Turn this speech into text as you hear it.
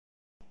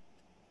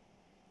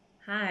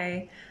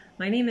Hi,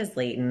 my name is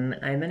Layton.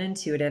 I'm an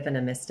intuitive and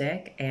a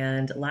mystic,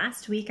 and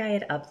last week I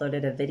had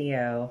uploaded a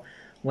video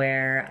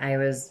where I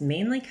was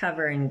mainly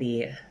covering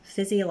the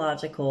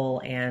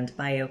physiological and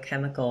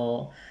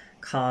biochemical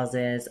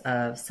causes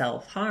of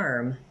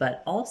self-harm,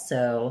 but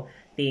also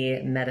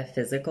the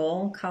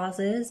metaphysical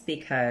causes,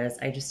 because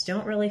I just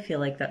don't really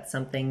feel like that's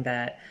something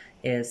that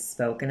is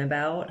spoken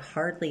about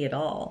hardly at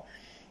all.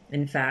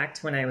 In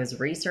fact, when I was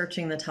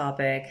researching the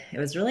topic, it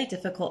was really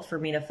difficult for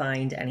me to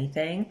find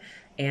anything,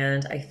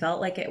 and I felt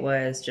like it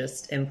was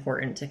just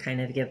important to kind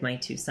of give my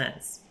 2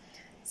 cents.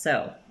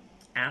 So,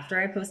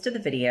 after I posted the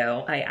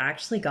video, I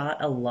actually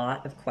got a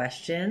lot of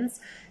questions.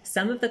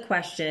 Some of the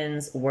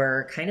questions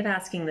were kind of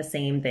asking the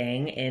same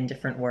thing in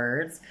different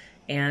words,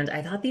 and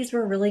I thought these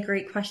were really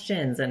great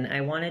questions, and I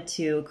wanted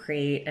to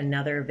create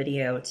another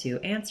video to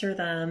answer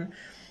them.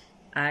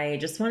 I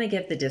just want to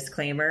give the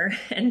disclaimer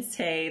and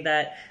say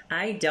that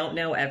I don't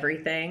know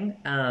everything.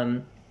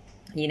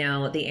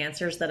 The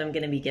answers that I'm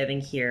going to be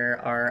giving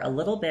here are a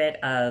little bit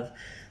of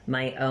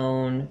my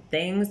own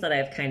things that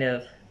I've kind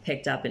of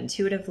picked up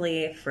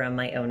intuitively from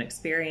my own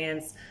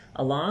experience,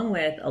 along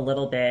with a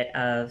little bit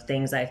of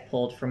things I've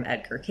pulled from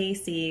Edgar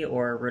Cayce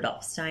or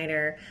Rudolf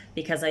Steiner,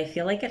 because I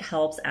feel like it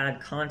helps add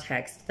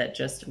context that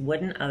just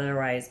wouldn't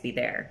otherwise be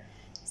there.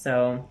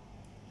 So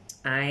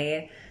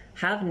I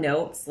have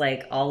notes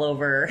like all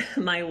over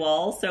my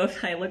wall, so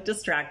if I look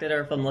distracted or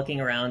if I'm looking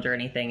around or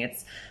anything,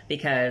 it's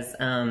because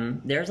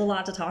there's a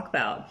lot to talk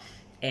about,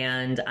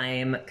 and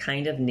I'm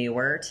kind of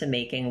newer to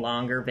making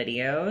longer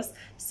videos,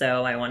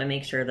 so I want to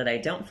make sure that I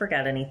don't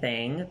forget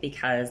anything,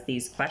 because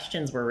these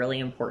questions were really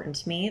important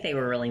to me. They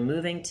were really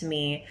moving to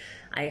me.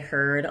 I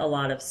heard a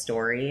lot of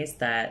stories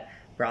that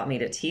brought me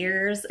to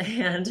tears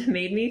and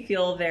made me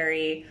feel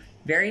very,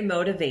 very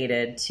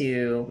motivated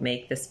to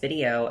make this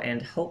video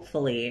and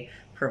hopefully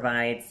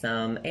provide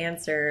some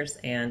answers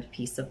and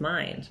peace of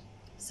mind.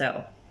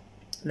 So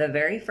the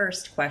very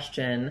first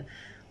question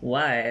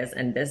was,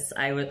 and this,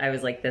 I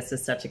was like, this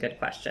is such a good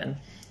question.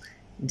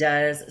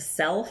 Does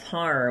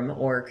self-harm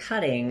or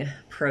cutting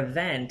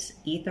prevent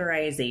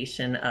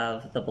etherization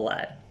of the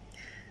blood?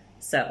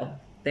 So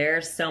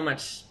there's so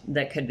much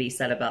that could be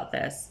said about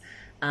this.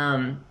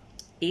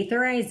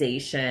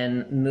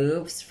 Etherization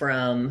moves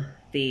from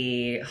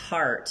the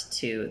heart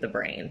to the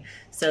brain.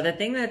 So the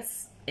thing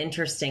that's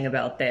interesting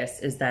about this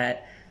is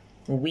that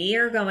we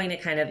are going to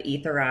kind of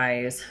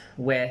etherize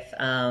with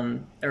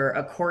or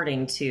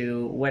according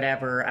to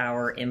whatever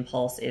our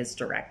impulse is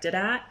directed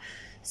at.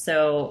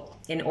 So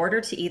in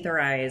order to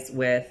etherize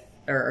with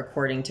or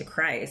according to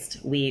Christ,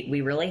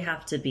 we really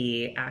have to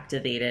be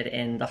activated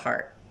in the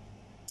heart.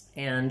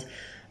 And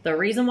the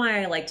reason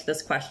why I liked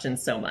this question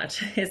so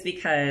much is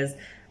because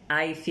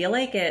I feel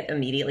like it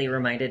immediately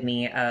reminded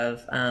me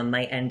of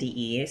my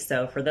NDE.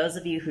 So for those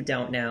of you who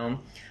don't know,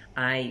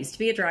 I used to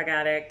be a drug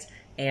addict,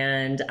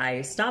 and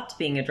I stopped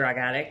being a drug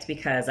addict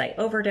because I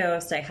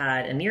overdosed. I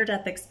had a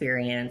near-death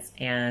experience,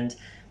 and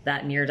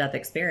that near-death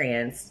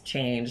experience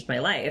changed my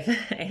life.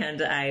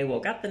 And I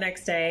woke up the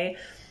next day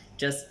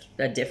just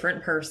a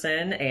different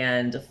person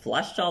and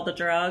flushed all the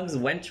drugs,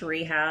 went to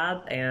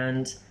rehab,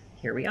 and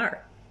here we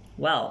are.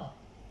 Well,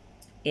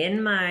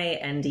 in my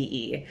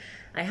NDE,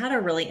 I had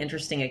a really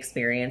interesting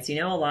experience. You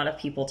know, a lot of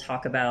people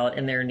talk about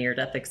in their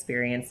near-death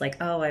experience, like,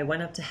 oh, I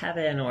went up to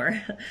heaven,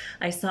 or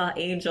I saw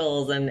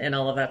angels and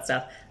all of that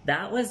stuff.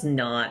 That was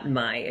not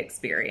my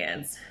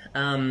experience.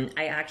 I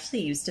actually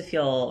used to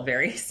feel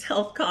very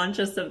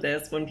self-conscious of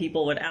this when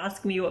people would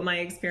ask me what my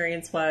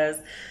experience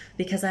was,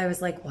 because I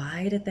was like,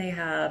 why did they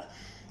have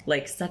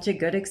like such a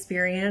good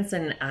experience?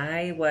 And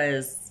I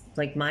was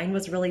like, mine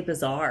was really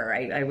bizarre.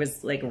 I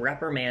was like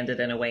reprimanded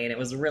in a way, and it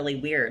was really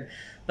weird.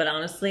 But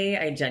honestly,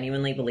 I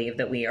genuinely believe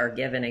that we are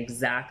given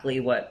exactly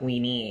what we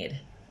need.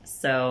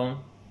 So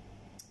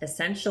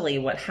essentially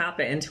what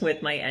happened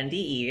with my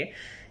NDE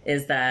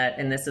is that,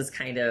 and this is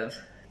kind of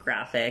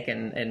graphic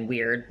and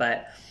weird,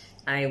 but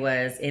I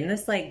was in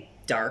this like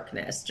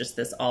darkness, just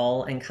this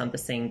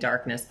all-encompassing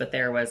darkness, but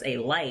there was a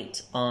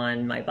light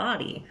on my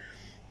body.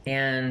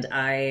 And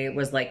I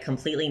was like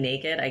completely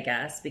naked, I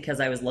guess, because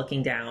I was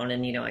looking down,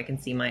 and, you know, I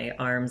can see my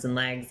arms and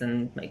legs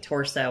and my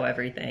torso,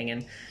 everything.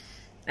 And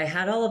I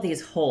had all of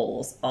these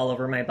holes all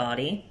over my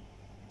body,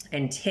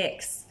 and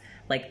ticks,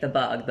 like the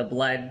bug, the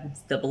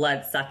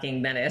blood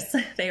sucking menace,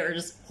 they were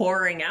just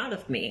pouring out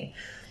of me.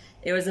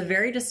 It was a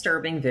very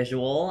disturbing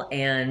visual,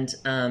 and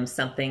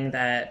something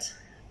that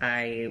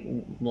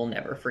I will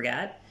never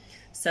forget.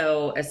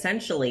 So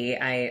essentially,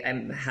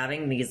 I'm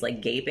having these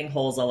like gaping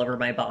holes all over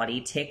my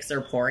body. Ticks are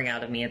pouring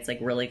out of me. It's like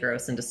really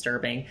gross and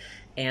disturbing.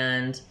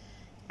 And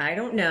I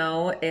don't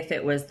know if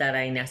it was that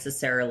I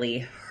necessarily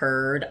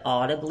heard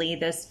audibly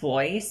this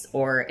voice,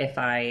 or if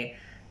I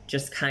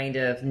just kind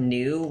of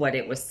knew what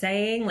it was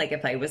saying, like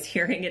if I was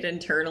hearing it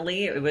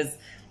internally.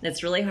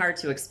 It's really hard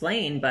to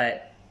explain,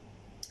 but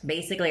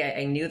basically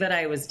I knew that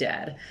I was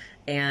dead.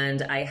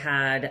 And I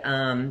had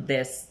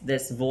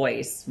this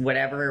voice,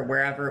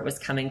 wherever it was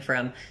coming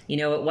from. You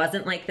know, it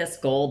wasn't like this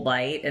gold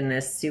light and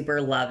this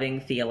super loving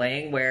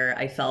feeling where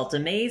I felt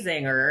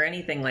amazing or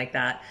anything like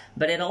that,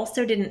 but it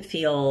also didn't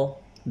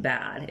feel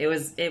bad. It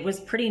was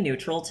pretty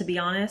neutral, to be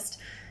honest.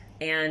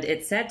 And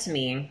it said to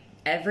me,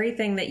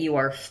 everything that you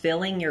are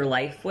filling your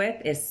life with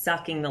is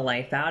sucking the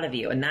life out of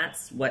you. And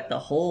that's what the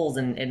holes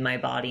in my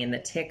body and the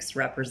tics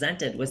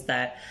represented, was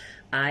that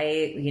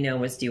I, you know,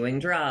 was doing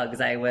drugs.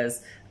 I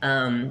was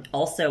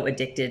also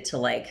addicted to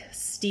like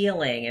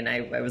stealing, and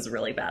I was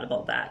really bad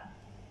about that.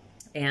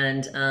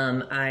 And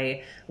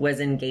I was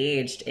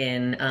engaged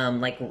in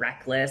like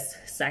reckless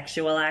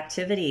sexual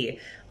activity,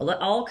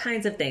 all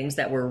kinds of things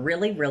that were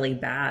really, really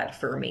bad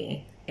for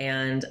me.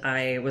 And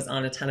I was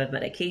on a ton of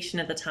medication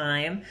at the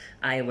time.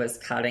 I was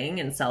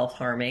cutting and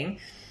self-harming.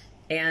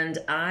 And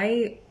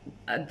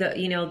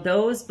you know,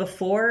 those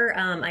before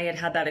I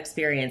had that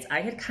experience,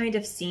 I had kind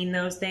of seen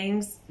those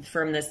things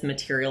from this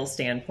material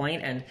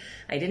standpoint, and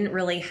I didn't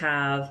really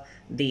have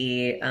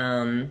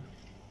the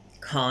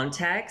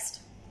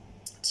context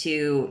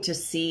to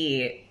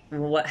see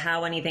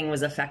how anything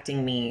was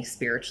affecting me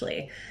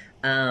spiritually.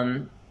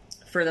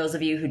 For those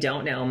of you who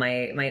don't know,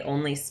 my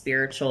only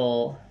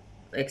spiritual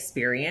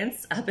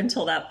experience up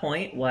until that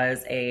point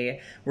was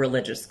a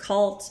religious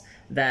cult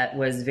that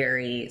was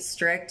very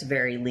strict,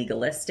 very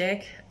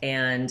legalistic,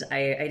 and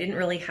I didn't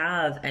really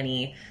have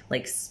any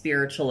like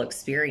spiritual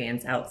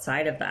experience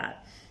outside of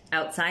that,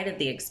 outside of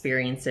the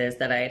experiences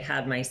that I had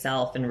had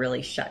myself and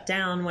really shut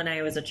down when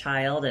I was a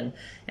child and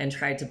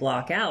tried to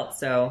block out.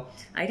 So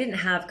I didn't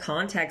have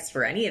context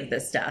for any of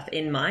this stuff.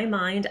 In my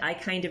mind, I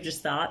kind of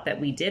just thought that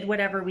we did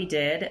whatever we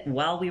did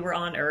while we were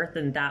on earth,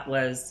 and that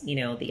was, you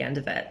know, the end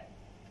of it.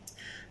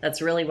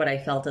 That's really what I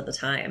felt at the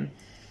time.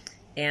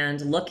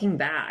 And looking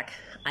back,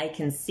 I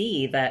can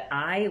see that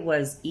I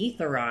was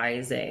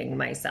etherizing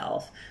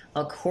myself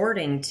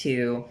according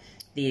to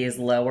these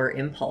lower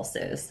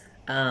impulses,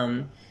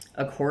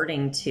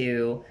 according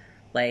to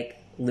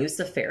like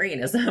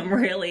Luciferianism,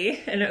 really.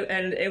 And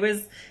it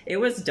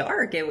was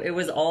dark. It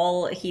was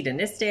all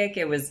hedonistic.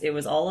 It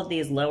was all of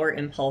these lower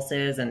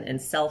impulses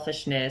and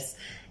selfishness.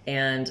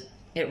 And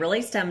it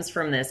really stems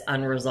from this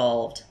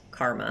unresolved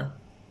karma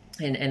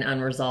and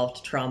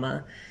unresolved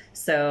trauma.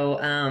 So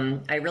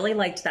I really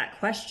liked that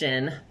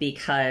question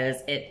because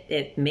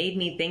it made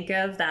me think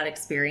of that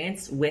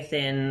experience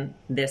within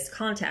this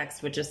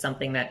context, which is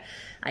something that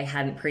I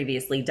hadn't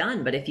previously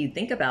done. But if you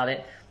think about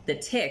it, the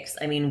tics,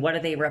 I mean, what do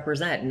they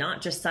represent?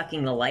 Not just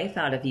sucking the life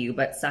out of you,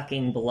 but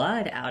sucking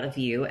blood out of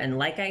you. And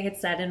like I had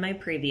said in my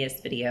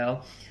previous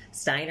video,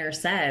 Steiner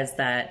says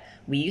that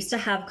we used to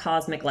have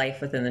cosmic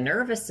life within the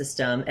nervous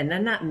system, and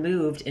then that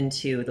moved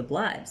into the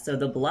blood. So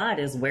the blood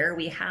is where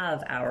we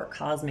have our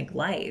cosmic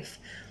life.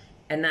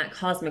 And that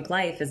cosmic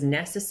life is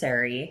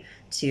necessary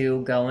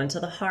to go into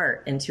the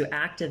heart and to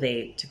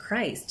activate to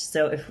Christ.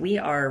 So if we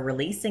are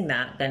releasing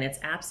that, then it's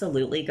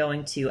absolutely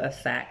going to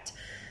affect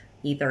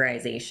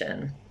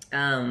etherization.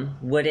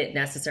 Would it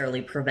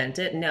necessarily prevent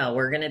it? No,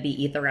 we're going to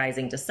be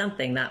etherizing to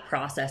something. That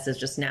process is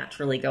just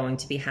naturally going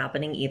to be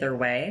happening either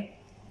way.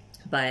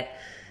 But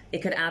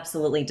it could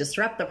absolutely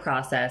disrupt the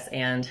process.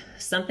 And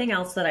something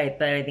else that I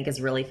think is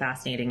really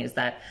fascinating is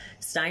that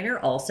Steiner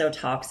also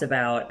talks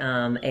about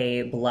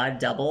a blood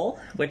double,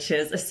 which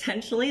is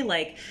essentially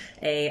like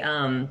a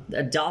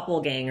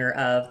doppelganger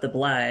of the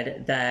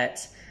blood,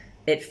 that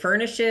it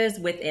furnishes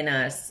within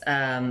us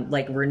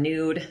like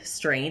renewed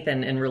strength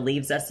and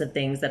relieves us of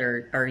things that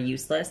are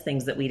useless,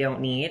 things that we don't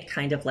need,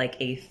 kind of like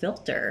a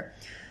filter.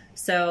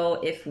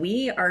 So if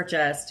we are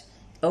just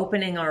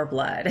opening our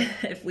blood,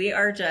 if we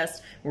are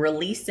just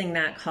releasing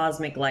that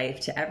cosmic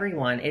life to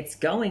everyone, it's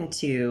going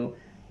to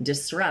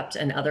disrupt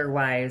an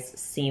otherwise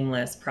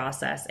seamless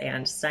process.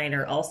 And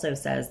Steiner also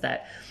says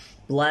that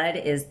blood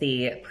is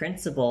the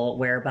principle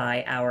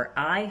whereby our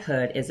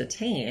I-hood is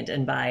attained.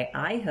 And by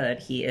I-hood,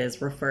 he is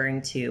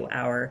referring to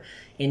our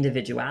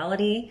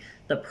individuality,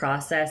 the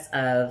process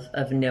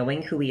of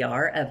knowing who we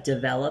are, of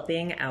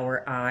developing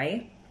our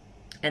I,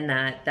 and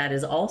that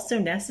is also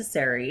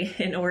necessary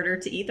in order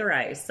to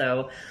etherize.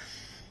 So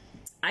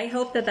I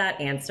hope that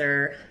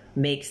answer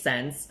makes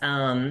sense.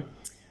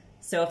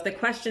 So if the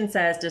question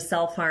says, does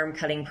self-harm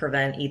cutting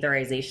prevent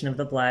etherization of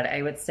the blood?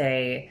 I would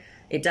say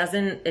it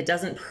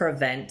doesn't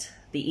prevent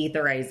the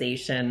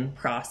etherization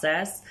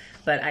process,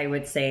 but I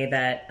would say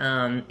that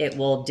it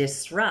will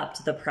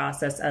disrupt the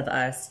process of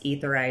us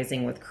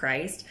etherizing with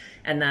Christ.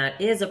 And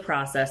that is a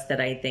process that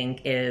I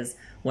think is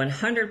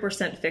 100%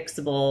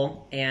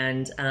 fixable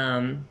and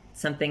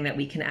something that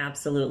we can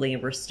absolutely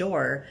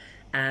restore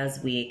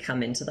as we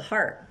come into the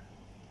heart.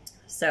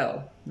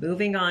 So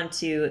moving on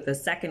to the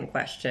second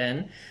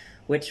question,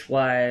 which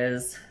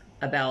was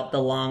about the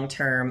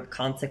long-term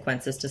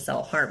consequences to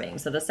self-harming.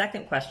 So the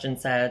second question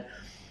said,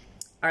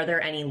 are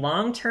there any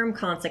long-term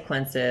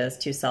consequences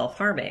to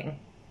self-harming?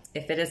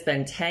 If it has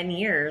been 10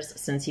 years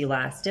since you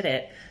last did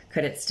it,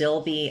 could it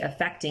still be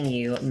affecting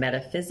you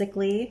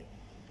metaphysically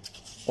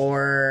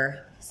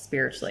or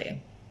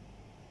spiritually?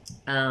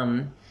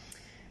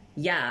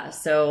 Yeah,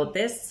 so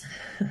this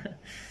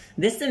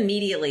this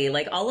immediately,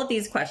 like all of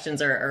these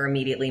questions are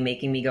immediately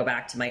making me go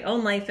back to my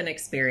own life and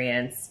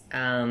experience.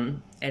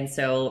 And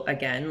so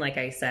again, like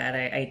I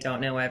said, I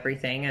don't know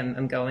everything.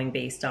 I'm going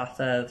based off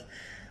of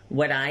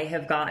what I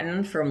have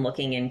gotten from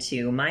looking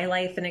into my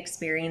life and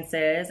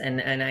experiences.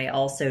 And I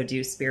also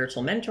do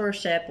spiritual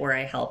mentorship where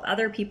I help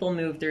other people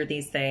move through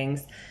these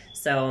things.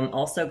 So I'm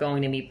also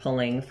going to be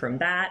pulling from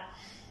that.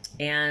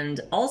 And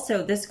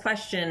also this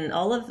question,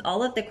 all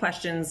of the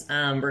questions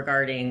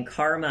regarding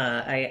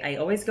karma, I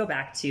always go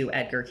back to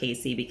Edgar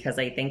Cayce because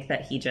I think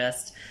that he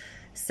just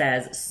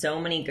says so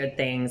many good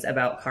things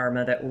about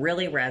karma that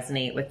really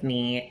resonate with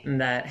me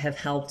and that have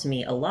helped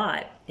me a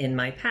lot in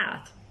my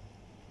path.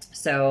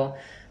 So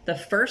the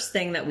first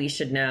thing that we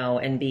should know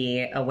and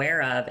be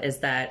aware of is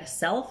that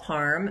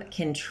self-harm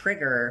can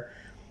trigger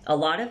a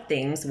lot of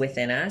things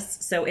within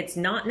us. So it's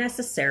not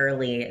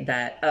necessarily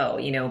that, oh,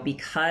 you know,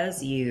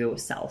 because you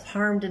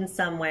self-harmed in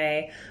some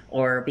way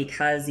or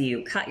because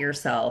you cut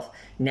yourself,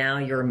 now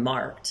you're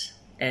marked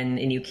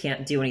and you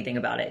can't do anything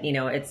about it. You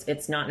know,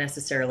 it's not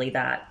necessarily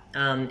that.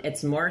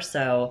 It's more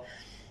so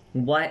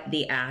what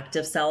the act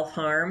of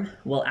self-harm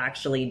will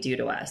actually do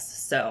to us.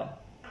 So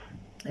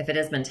if it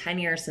has been 10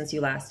 years since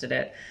you last did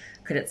it,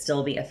 could it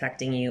still be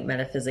affecting you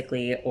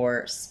metaphysically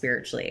or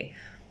spiritually?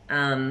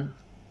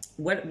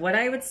 What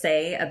I would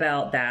say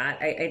about that,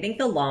 I think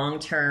the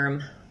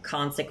long-term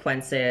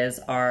consequences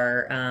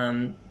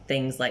are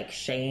things like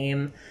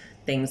shame,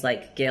 things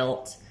like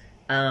guilt,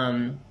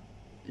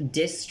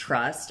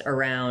 distrust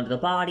around the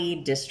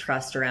body,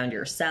 distrust around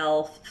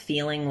yourself,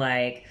 feeling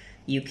like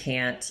you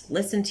can't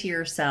listen to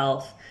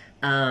yourself,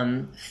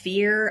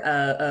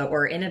 fear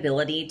or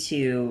inability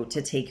to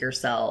take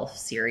yourself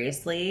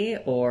seriously,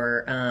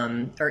 or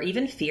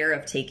even fear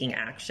of taking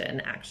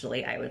action,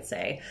 actually, I would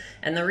say.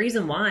 And the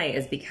reason why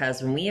is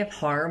because when we have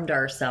harmed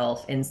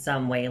ourselves in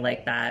some way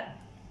like that,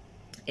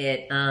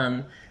 it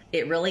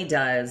really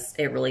does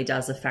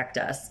affect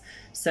us.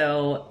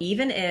 So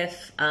even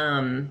if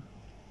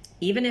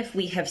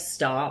we have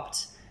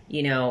stopped,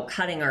 you know,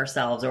 cutting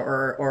ourselves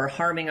or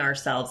harming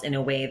ourselves in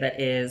a way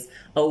that is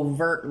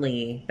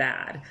overtly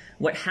bad,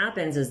 what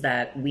happens is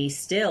that we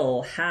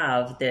still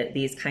have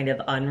these kind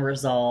of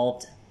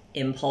unresolved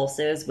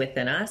impulses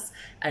within us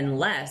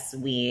unless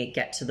we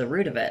get to the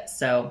root of it.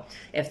 So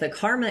if the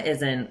karma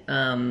isn't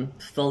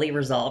fully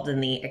resolved, then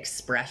the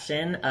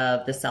expression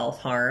of the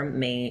self-harm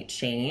may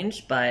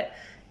change, but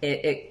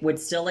it would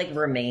still like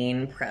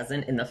remain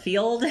present in the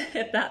field,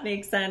 if that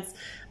makes sense.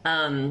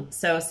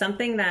 So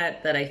something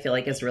that I feel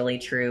like is really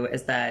true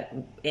is that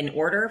in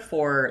order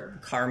for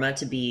karma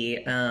to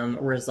be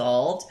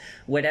resolved,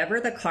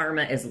 whatever the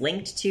karma is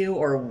linked to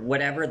or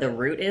whatever the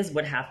root is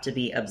would have to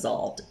be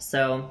absolved.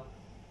 So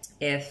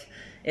if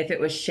it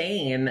was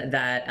shame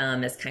that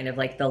is kind of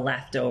like the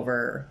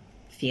leftover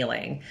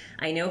feeling,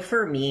 I know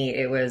for me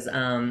it was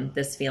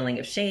this feeling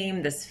of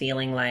shame, this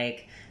feeling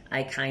like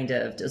I kind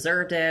of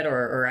deserved it,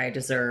 or I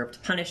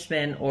deserved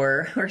punishment,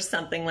 or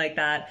something like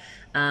that.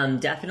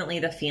 Definitely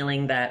the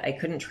feeling that I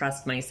couldn't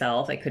trust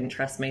myself. I couldn't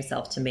trust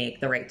myself to make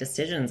the right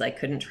decisions. I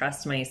couldn't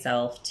trust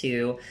myself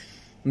to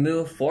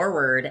move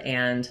forward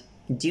and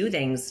do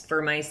things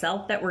for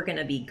myself that were going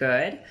to be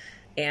good.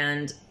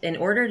 And in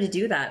order to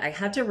do that, I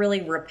had to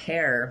really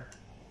repair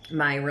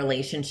my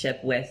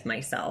relationship with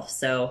myself.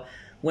 So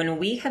when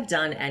we have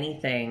done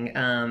anything,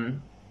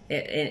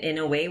 in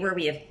a way where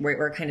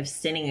we're kind of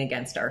sinning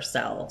against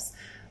ourselves,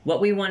 what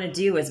we want to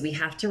do is we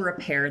have to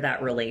repair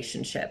that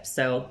relationship.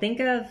 So think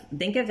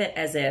of it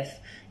as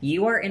if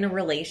you are in a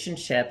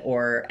relationship,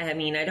 or I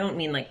mean, I don't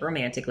mean like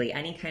romantically,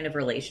 any kind of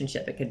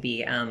relationship. It could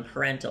be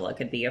parental, it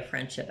could be a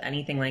friendship,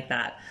 anything like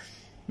that.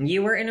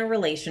 You are in a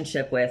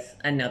relationship with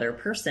another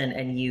person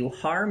and you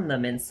harm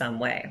them in some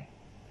way.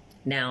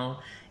 Now,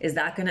 is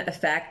that going to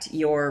affect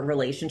your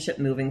relationship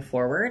moving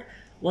forward?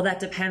 Well,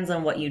 that depends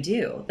on what you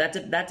do.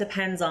 That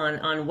depends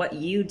on what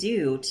you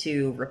do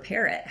to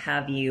repair it.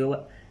 Have you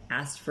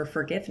asked for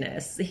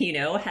forgiveness? You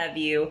know, have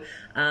you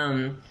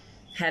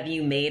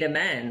made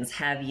amends?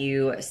 Have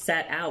you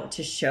set out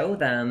to show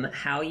them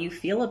how you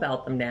feel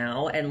about them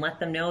now and let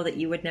them know that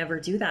you would never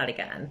do that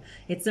again?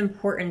 It's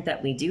important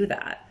that we do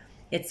that.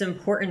 It's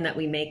important that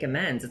we make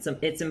amends.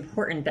 It's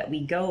important that we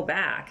go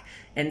back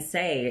and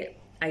say,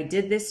 I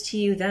did this to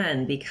you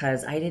then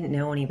because I didn't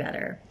know any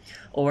better.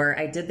 Or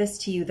I did this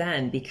to you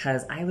then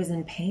because I was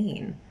in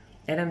pain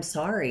and I'm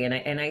sorry.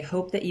 And I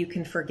hope that you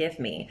can forgive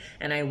me.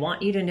 And I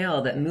want you to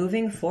know that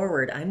moving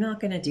forward, I'm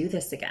not going to do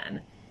this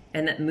again.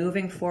 And that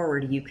moving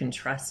forward, you can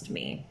trust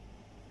me.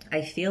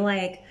 I feel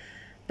like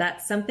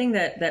that's something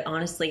that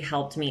honestly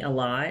helped me a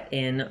lot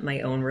in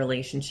my own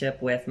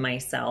relationship with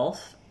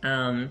myself.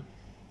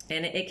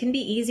 And it can be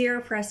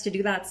easier for us to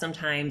do that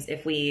sometimes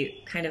if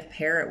we kind of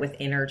pair it with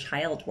inner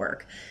child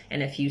work.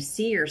 And if you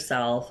see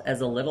yourself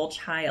as a little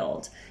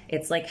child,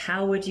 it's like,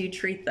 how would you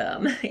treat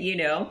them? You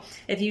know,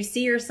 if you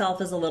see yourself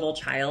as a little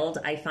child,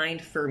 I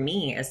find for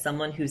me, as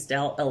someone who's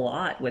dealt a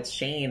lot with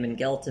shame and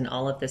guilt and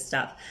all of this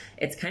stuff,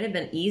 it's kind of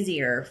been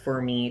easier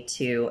for me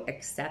to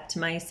accept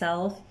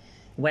myself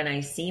when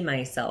I see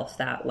myself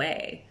that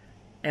way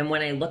and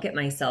when I look at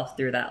myself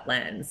through that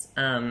lens.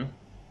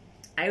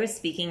 I was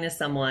speaking to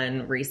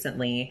someone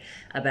recently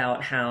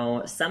about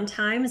how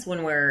sometimes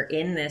when we're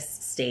in this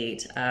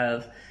state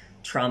of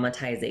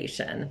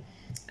traumatization,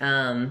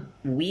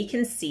 we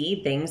can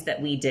see things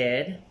that we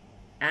did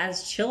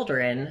as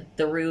children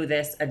through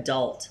this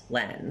adult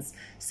lens.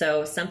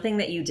 So something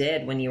that you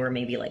did when you were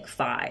maybe like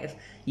 5,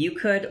 you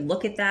could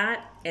look at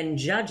that and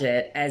judge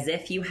it as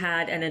if you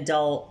had an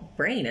adult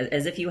brain,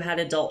 as if you had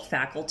adult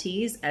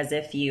faculties, as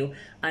if you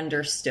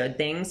understood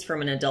things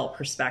from an adult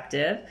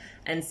perspective.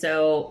 And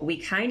so we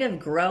kind of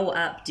grow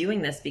up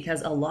doing this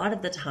because a lot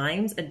of the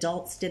times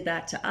adults did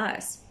that to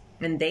us.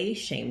 And they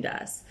shamed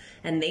us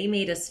and they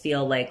made us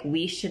feel like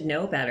we should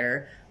know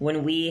better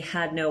when we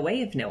had no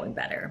way of knowing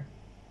better.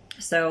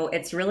 So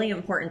it's really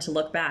important to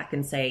look back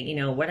and say, you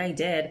know, what I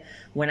did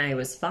when I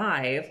was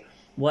 5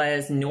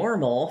 was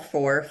normal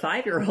for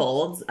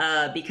 5-year-olds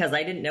because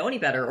I didn't know any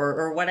better,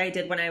 or what I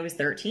did when I was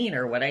 13,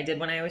 or what I did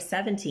when I was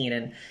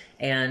 17,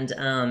 and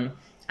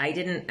I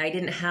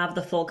didn't have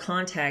the full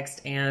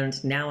context,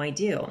 and now I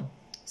do.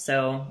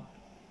 So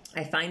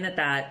I find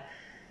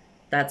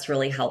that's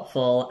really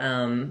helpful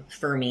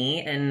for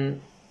me.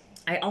 And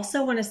I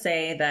also want to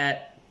say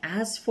that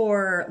as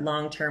for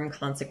long-term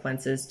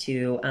consequences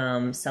to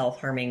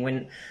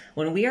self-harming,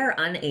 when we are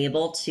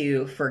unable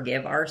to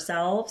forgive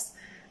ourselves,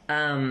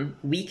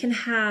 we can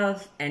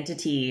have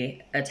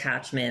entity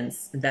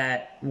attachments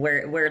that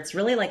where it's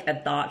really like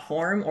a thought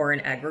form or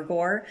an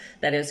egregore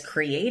that is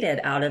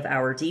created out of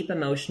our deep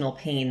emotional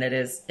pain that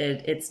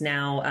it's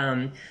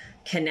now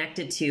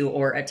connected to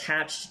or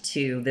attached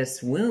to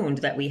this wound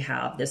that we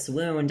have, this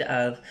wound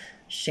of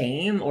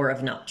shame or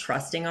of not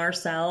trusting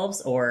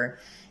ourselves, or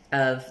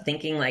of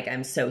thinking like,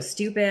 I'm so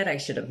stupid, I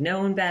should have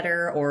known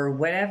better, or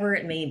whatever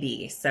it may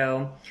be.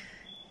 So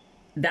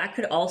that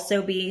could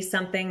also be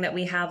something that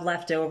we have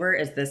left over,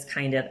 is this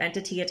kind of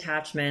entity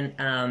attachment.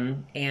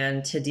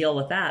 And to deal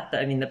with that,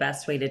 I mean, the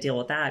best way to deal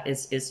with that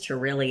is to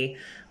really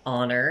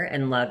honor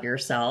and love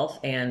yourself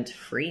and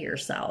free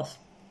yourself.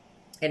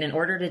 And in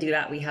order to do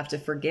that, we have to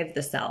forgive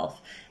the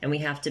self, and we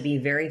have to be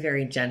very,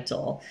 very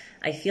gentle.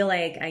 I feel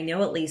like, I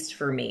know at least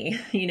for me,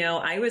 you know,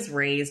 I was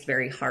raised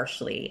very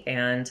harshly,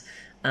 and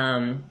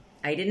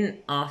I didn't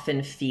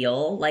often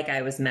feel like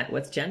I was met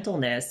with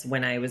gentleness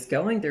when I was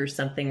going through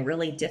something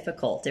really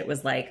difficult. It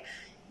was like,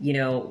 you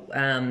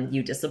know,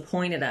 you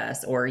disappointed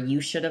us, or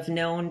you should have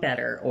known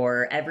better,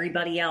 or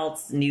everybody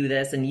else knew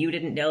this and you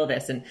didn't know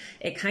this. And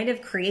it kind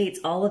of creates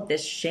all of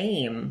this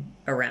shame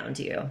around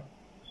you.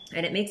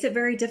 And it makes it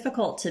very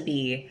difficult to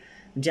be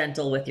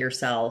gentle with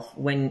yourself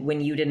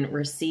when you didn't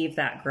receive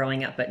that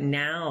growing up. But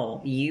now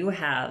you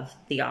have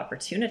the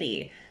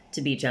opportunity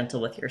to be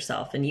gentle with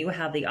yourself, and you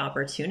have the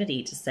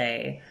opportunity to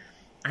say,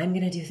 I'm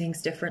going to do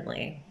things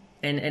differently.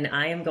 And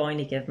I am going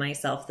to give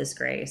myself this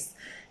grace,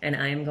 and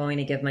I am going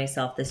to give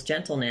myself this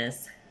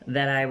gentleness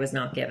that I was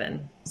not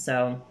given.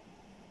 So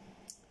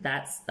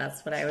that's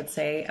what I would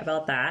say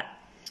about that.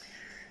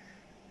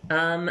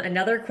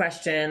 Another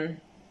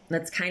question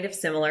that's kind of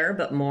similar,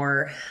 but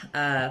more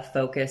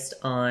focused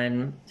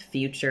on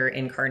future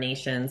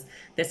incarnations.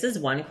 This is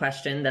one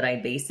question that I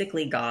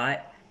basically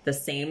got the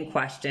same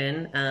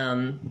question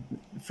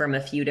from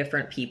a few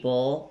different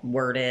people,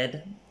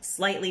 worded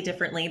slightly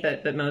differently,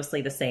 but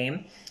mostly the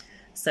same.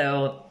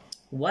 So,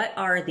 what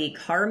are the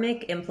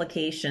karmic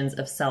implications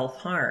of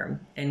self-harm?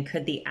 And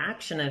could the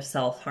action of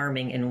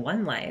self-harming in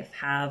one life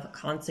have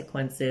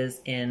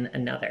consequences in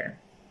another?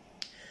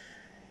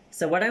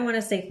 So what I want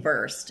to say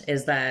first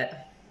is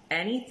that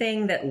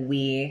anything that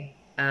we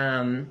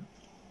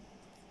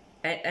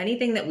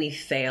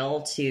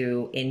fail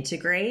to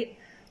integrate,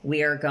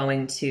 we are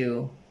going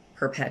to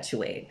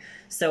perpetuate.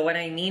 So what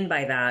I mean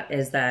by that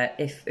is that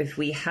if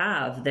we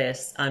have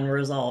this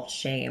unresolved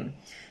shame,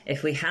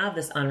 if we have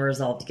this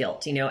unresolved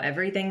guilt, you know,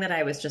 everything that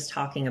I was just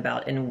talking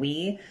about, and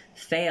we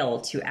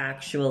fail to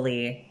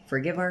actually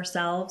forgive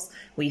ourselves,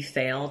 we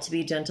fail to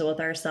be gentle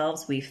with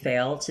ourselves, we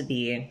fail to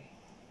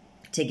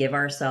give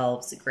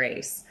ourselves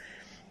grace,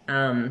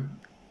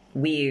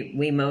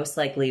 we most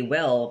likely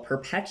will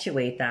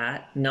perpetuate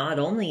that, not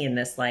only in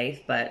this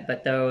life,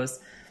 but those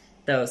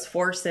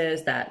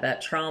forces,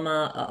 that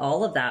trauma,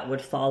 all of that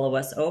would follow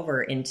us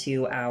over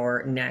into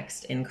our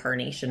next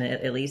incarnation.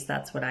 At least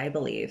that's what I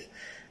believe.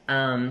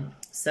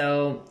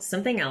 So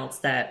something else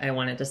that I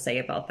wanted to say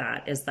about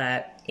that is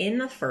that in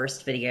the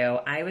first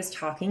video, I was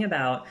talking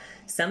about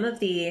some of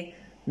the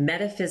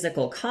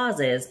metaphysical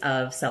causes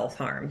of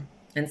self-harm.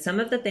 And some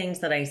of the things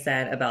that I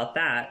said about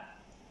that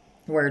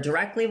were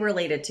directly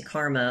related to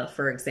karma.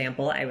 For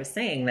example, I was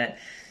saying that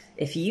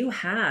if you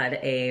had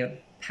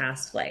a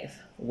past life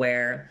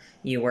where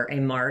you were a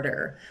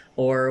martyr,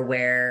 or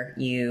where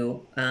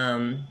you,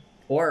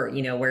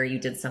 where you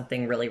did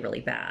something really, really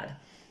bad,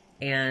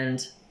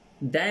 and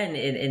then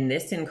in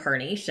this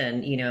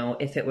incarnation, you know,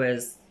 if it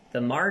was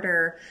the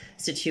martyr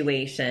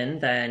situation,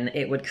 then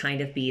it would kind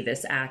of be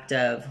this act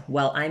of,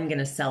 well, I'm going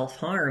to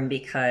self-harm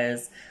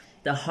because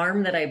the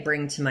harm that I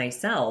bring to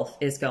myself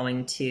is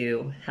going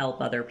to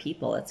help other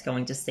people. It's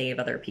going to save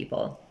other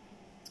people.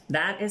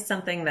 That is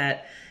something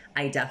that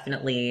I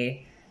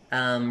definitely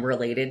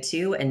related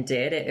to and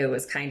did. It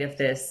was kind of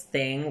this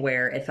thing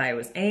where if I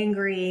was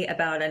angry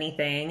about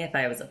anything, if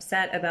I was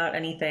upset about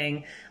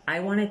anything, I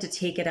wanted to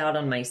take it out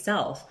on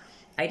myself.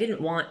 I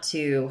didn't want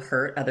to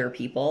hurt other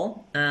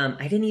people. I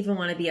didn't even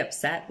want to be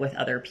upset with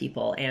other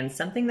people. And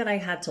something that I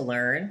had to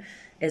learn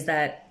is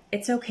that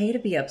it's okay to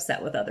be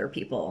upset with other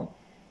people.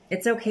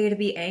 It's okay to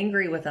be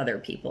angry with other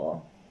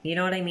people. You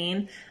know what I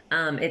mean?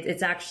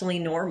 It's actually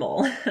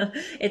normal.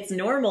 It's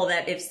normal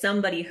that if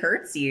somebody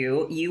hurts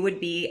you, you would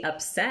be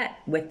upset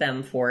with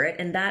them for it.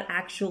 And that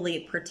actually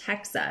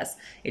protects us.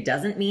 It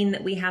doesn't mean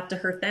that we have to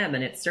hurt them.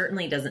 And it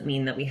certainly doesn't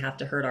mean that we have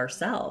to hurt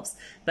ourselves.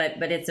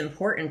 But it's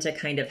important to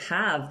kind of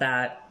have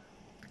that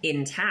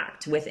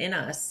intact within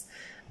us.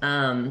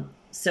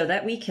 So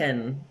that we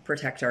can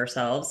protect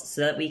ourselves,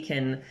 so that we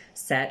can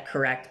set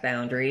correct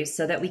boundaries,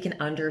 so that we can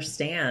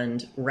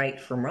understand right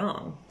from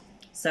wrong.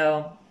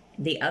 So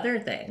the other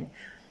thing,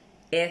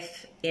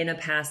 if in a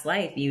past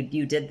life you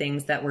did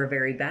things that were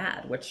very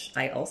bad, which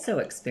I also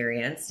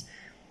experienced,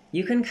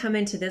 you can come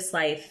into this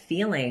life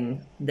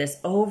feeling this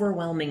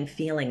overwhelming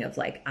feeling of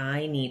like,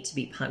 I need to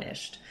be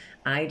punished.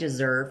 I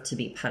deserve to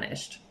be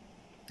punished.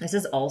 This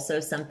is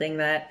also something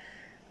that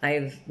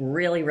I've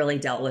really, really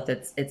dealt with.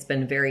 It's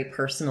been very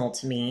personal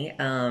to me.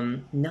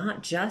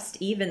 Not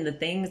just even the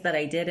things that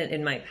I did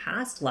in my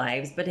past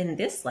lives, but in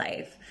this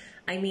life.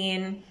 I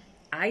mean,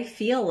 I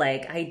feel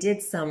like I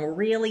did some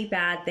really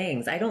bad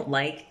things. I don't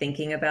like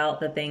thinking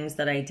about the things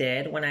that I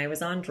did when I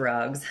was on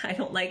drugs. I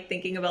don't like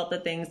thinking about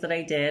the things that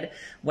I did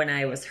when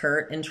I was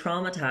hurt and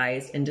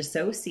traumatized and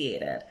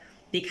dissociated,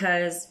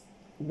 because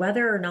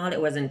whether or not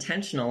it was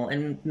intentional,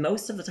 and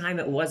most of the time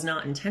it was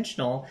not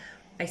intentional,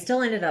 I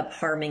still ended up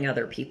harming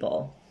other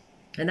people.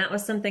 And that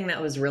was something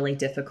that was really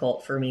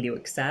difficult for me to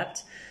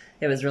accept.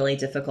 It was really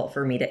difficult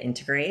for me to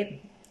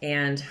integrate.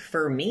 And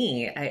for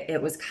me, it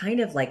was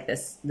kind of like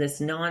this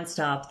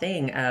nonstop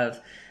thing of,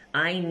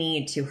 I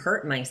need to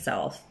hurt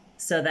myself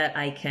so that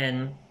I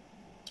can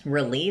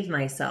relieve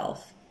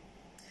myself,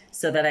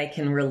 so that I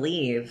can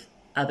relieve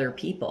other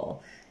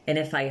people. And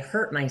if I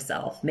hurt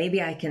myself,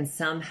 maybe I can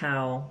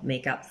somehow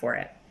make up for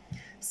it.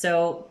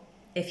 So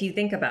if you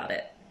think about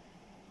it,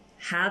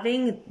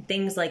 having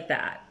things like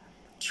that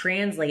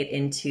translate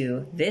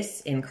into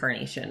this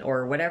incarnation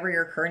or whatever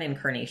your current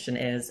incarnation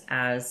is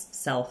as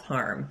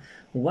self-harm,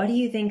 what do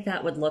you think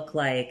that would look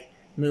like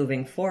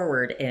moving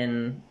forward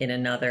in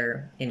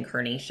another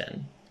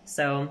incarnation?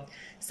 So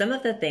some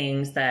of the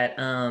things that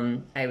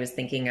I was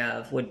thinking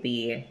of would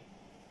be,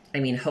 I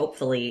mean,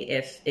 hopefully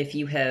if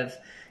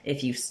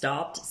you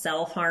stopped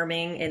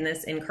self-harming in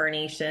this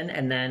incarnation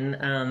and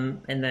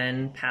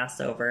then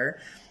pass over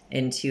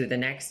into the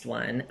next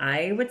one,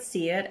 I would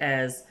see it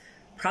as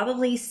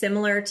probably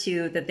similar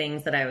to the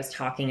things that I was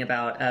talking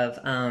about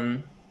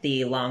of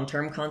the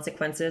long-term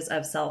consequences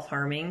of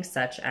self-harming,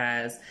 such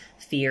as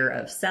fear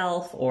of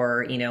self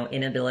or,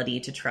 inability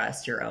to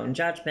trust your own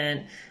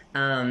judgment.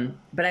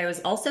 But I was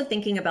also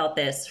thinking about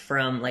this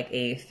from like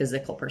a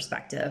physical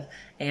perspective.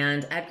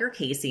 And Edgar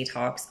Cayce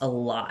talks a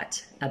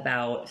lot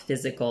about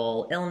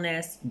physical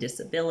illness,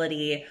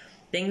 disability,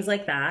 things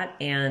like that.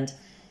 And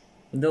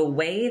the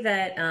way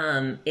that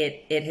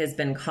it has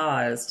been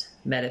caused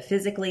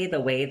metaphysically,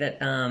 the way that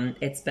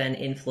it's been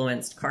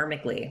influenced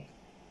karmically.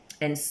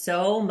 And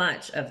so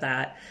much of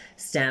that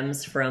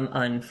stems from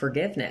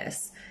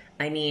unforgiveness.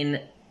 I mean,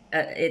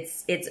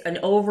 it's an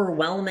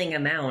overwhelming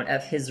amount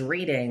of his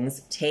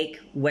readings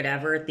take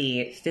whatever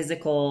the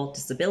physical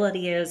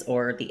disability is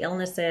or the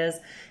illness is,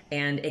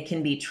 and it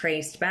can be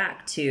traced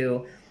back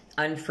to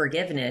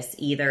unforgiveness,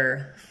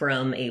 either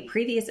from a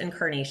previous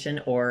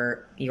incarnation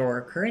or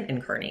your current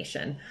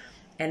incarnation.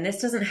 And this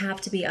doesn't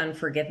have to be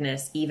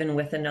unforgiveness even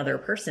with another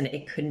person.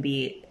 It could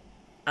be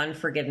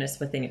unforgiveness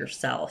within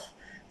yourself.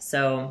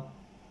 So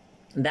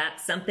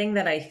that's something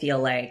that I feel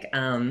like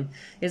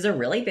is a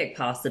really big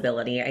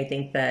possibility. I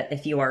think that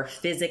if you are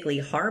physically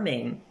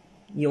harming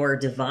your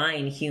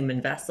divine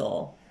human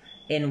vessel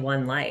in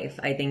one life,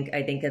 I think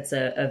it's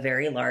a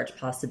very large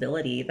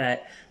possibility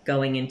that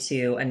going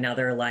into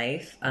another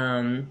life,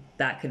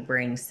 that could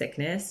bring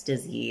sickness,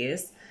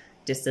 disease,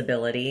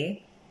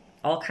 disability,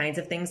 all kinds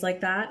of things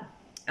like that.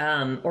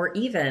 Or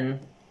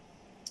even,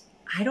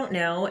 I don't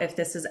know if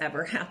this has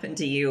ever happened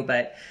to you,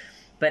 but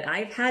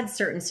I've had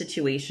certain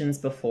situations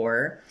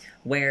before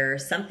where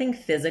something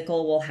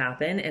physical will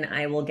happen and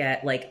I will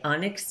get like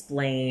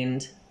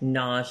unexplained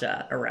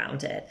nausea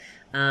around it.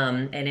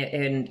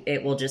 And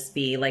it will just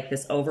be like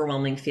this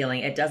overwhelming feeling.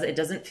 It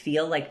doesn't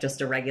feel like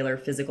just a regular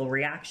physical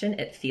reaction.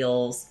 It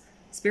feels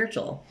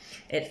spiritual.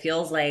 It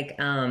feels like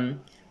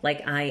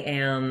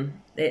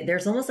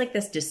there's almost like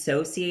this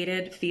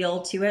dissociated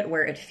feel to it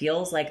where it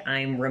feels like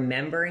I'm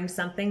remembering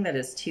something that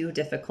is too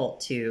difficult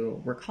to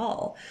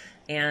recall.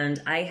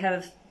 And I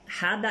have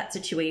had that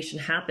situation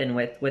happen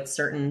with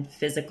certain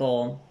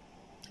physical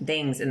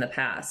things in the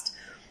past.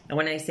 And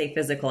when I say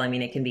physical, I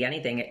mean, it can be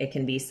anything. It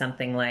can be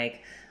something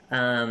like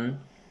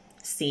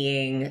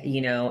Seeing,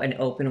 an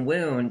open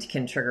wound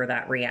can trigger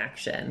that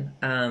reaction.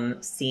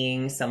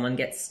 Seeing someone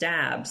get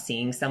stabbed,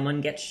 seeing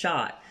someone get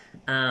shot.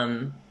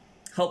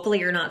 Hopefully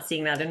you're not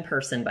seeing that in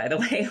person, by the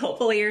way.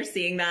 Hopefully you're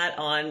seeing that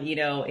on,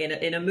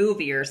 in a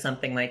movie or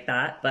something like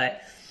that.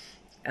 But,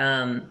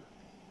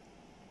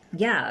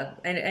 yeah,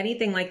 and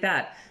anything like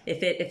that,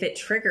 if it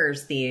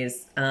triggers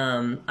these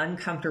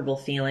uncomfortable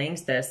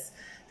feelings, this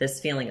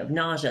feeling of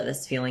nausea,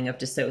 this feeling of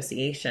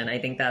dissociation, I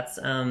think that's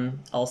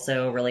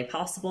also really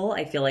possible.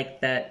 I feel like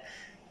that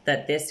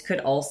this could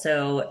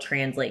also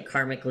translate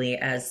karmically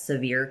as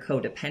severe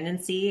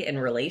codependency in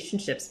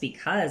relationships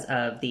because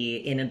of the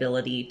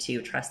inability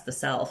to trust the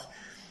self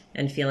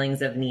and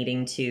feelings of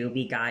needing to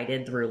be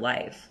guided through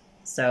life.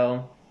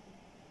 So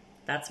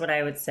that's what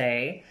I would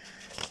say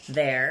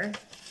there.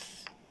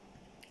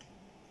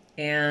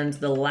 And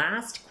the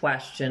last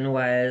question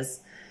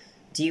was,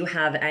 do you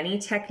have any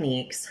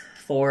techniques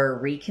for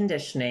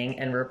reconditioning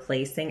and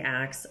replacing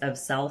acts of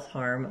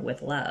self-harm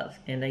with love?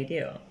 And I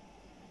do.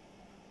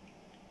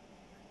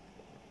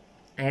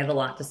 I have a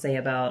lot to say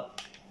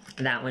about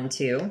that one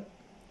too.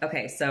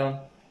 Okay, so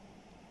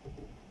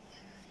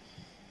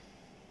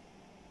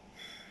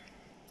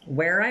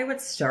where I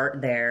would start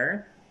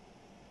there,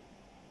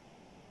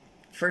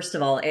 first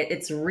of all,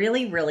 it's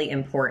really, really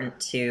important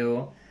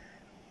to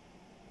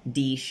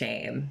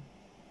de-shame.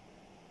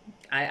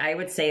 I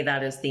would say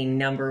that is the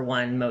number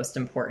one most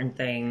important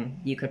thing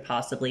you could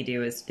possibly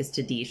do is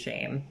to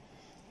de-shame.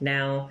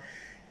 Now,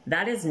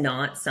 that is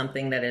not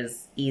something that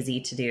is easy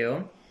to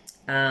do.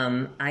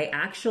 I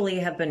actually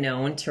have been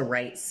known to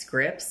write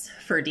scripts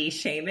for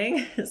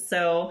de-shaming.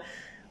 So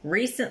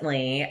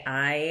recently,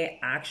 I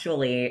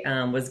actually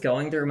was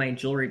going through my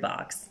jewelry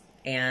box.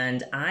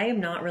 And I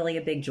am not really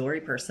a big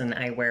jewelry person.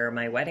 I wear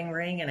my wedding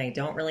ring and I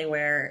don't really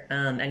wear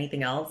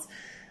anything else.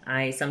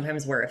 I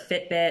sometimes wear a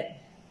Fitbit.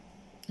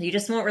 You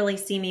just won't really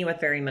see me with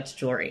very much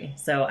jewelry.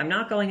 So I'm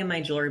not going in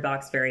my jewelry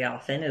box very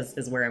often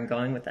is where I'm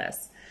going with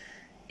this.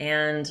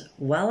 And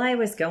while I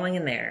was going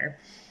in there,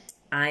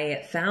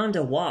 I found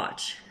a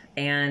watch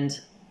and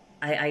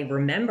I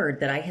remembered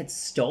that I had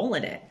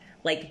stolen it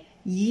like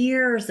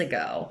years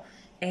ago.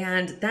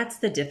 And that's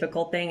the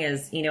difficult thing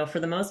is, for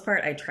the most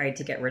part, I tried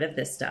to get rid of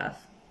this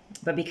stuff.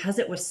 But because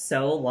it was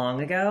so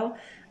long ago,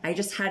 I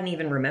just hadn't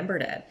even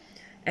remembered it.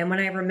 And when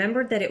I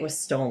remembered that it was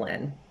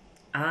stolen,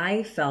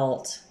 I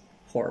felt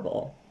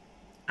horrible.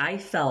 I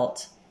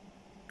felt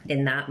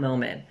in that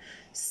moment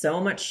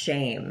so much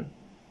shame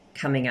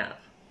coming up.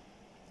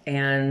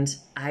 And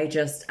I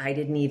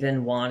didn't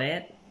even want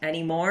it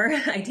anymore.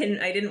 I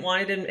didn't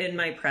want it in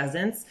my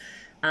presence.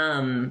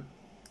 And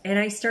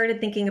I started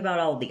thinking about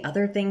all the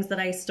other things that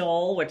I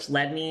stole, which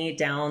led me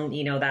down,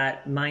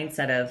 that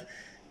mindset of,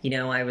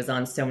 I was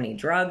on so many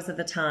drugs at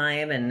the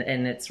time and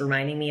it's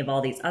reminding me of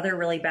all these other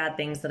really bad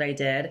things that I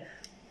did.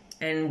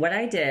 And what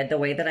I did, the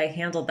way that I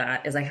handled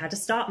that is I had to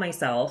stop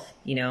myself,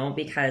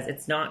 because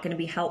it's not going to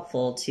be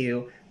helpful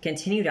to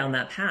continue down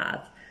that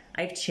path.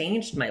 I've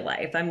changed my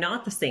life. I'm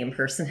not the same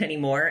person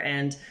anymore.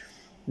 And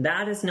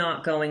that is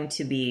not going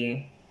to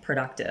be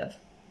productive.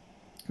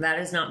 That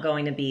is not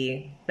going to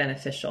be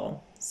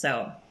beneficial.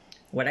 So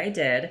what I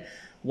did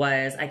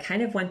was I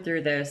kind of went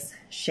through this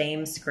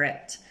shame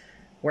script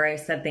where I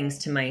said things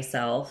to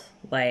myself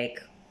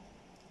like,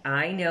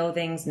 I know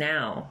things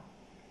now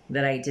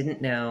that I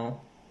didn't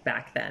know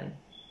back then.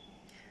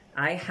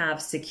 I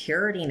have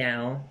security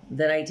now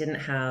that I didn't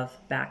have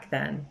back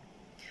then.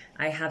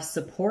 I have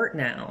support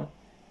now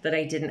that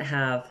I didn't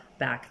have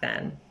back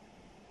then.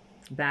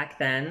 Back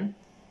then,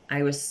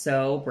 I was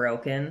so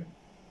broken.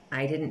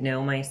 I didn't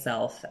know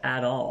myself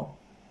at all.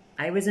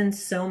 I was in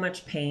so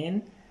much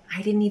pain.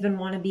 I didn't even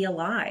want to be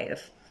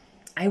alive.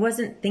 I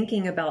wasn't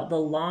thinking about the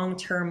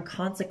long-term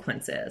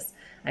consequences.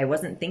 I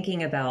wasn't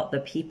thinking about the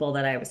people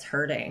that I was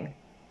hurting.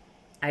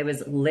 I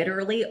was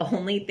literally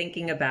only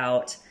thinking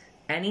about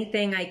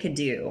anything I could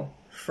do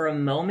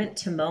from moment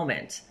to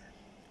moment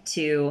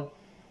to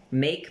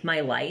make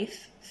my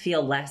life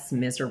feel less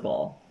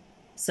miserable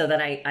so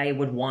that I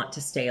would want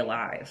to stay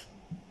alive.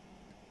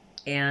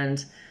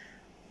 And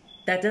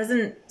that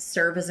doesn't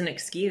serve as an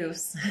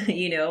excuse.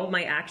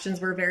 My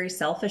actions were very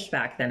selfish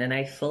back then, and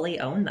I fully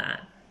own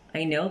that.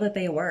 I know that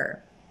they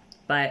were,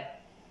 but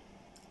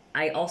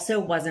I also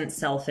wasn't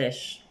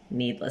selfish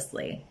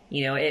needlessly.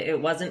 It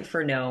wasn't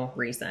for no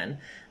reason.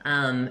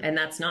 And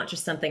that's not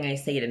just something I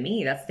say to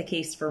me. That's the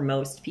case for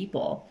most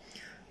people.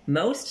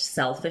 Most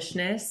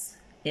selfishness,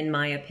 in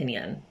my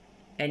opinion,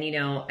 and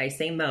I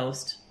say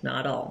most,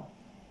 not all.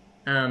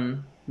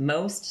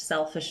 Most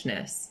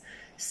selfishness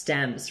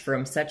stems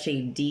from such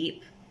a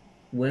deep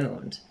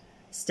wound,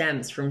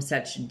 stems from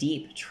such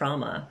deep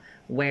trauma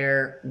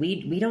where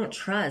we don't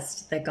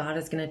trust that God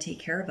is going to take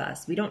care of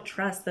us. We don't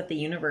trust that the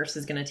universe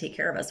is going to take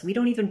care of us. We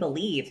don't even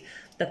believe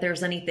that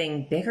there's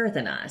anything bigger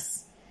than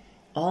us.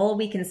 All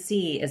we can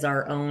see is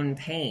our own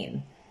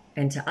pain.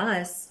 And to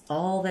us,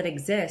 all that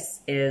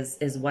exists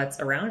is what's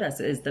around us,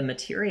 is the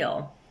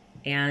material.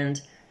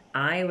 And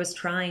I was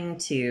trying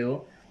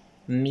to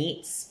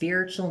meet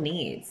spiritual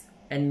needs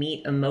and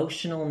meet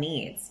emotional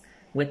needs.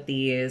 with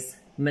these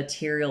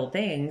material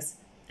things,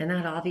 and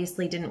that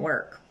obviously didn't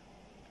work.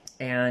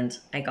 And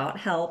I got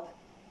help.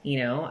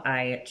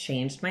 I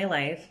changed my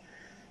life.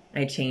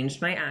 I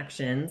changed my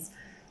actions.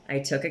 I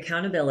took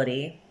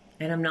accountability,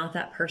 and I'm not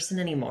that person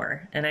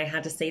anymore. And I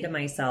had to say to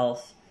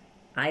myself,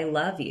 I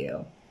love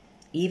you.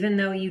 Even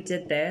though you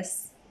did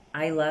this,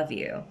 I love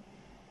you.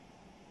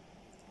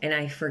 And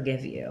I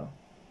forgive you.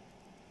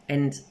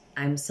 And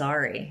I'm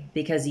sorry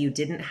because you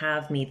didn't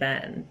have me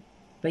then,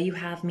 but you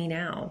have me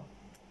now.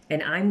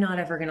 And I'm not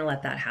ever going to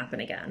let that happen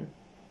again.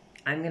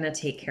 I'm going to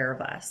take care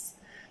of us.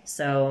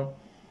 So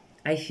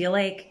I feel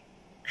like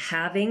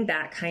having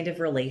that kind of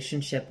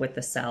relationship with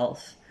the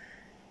self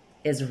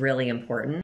is really important.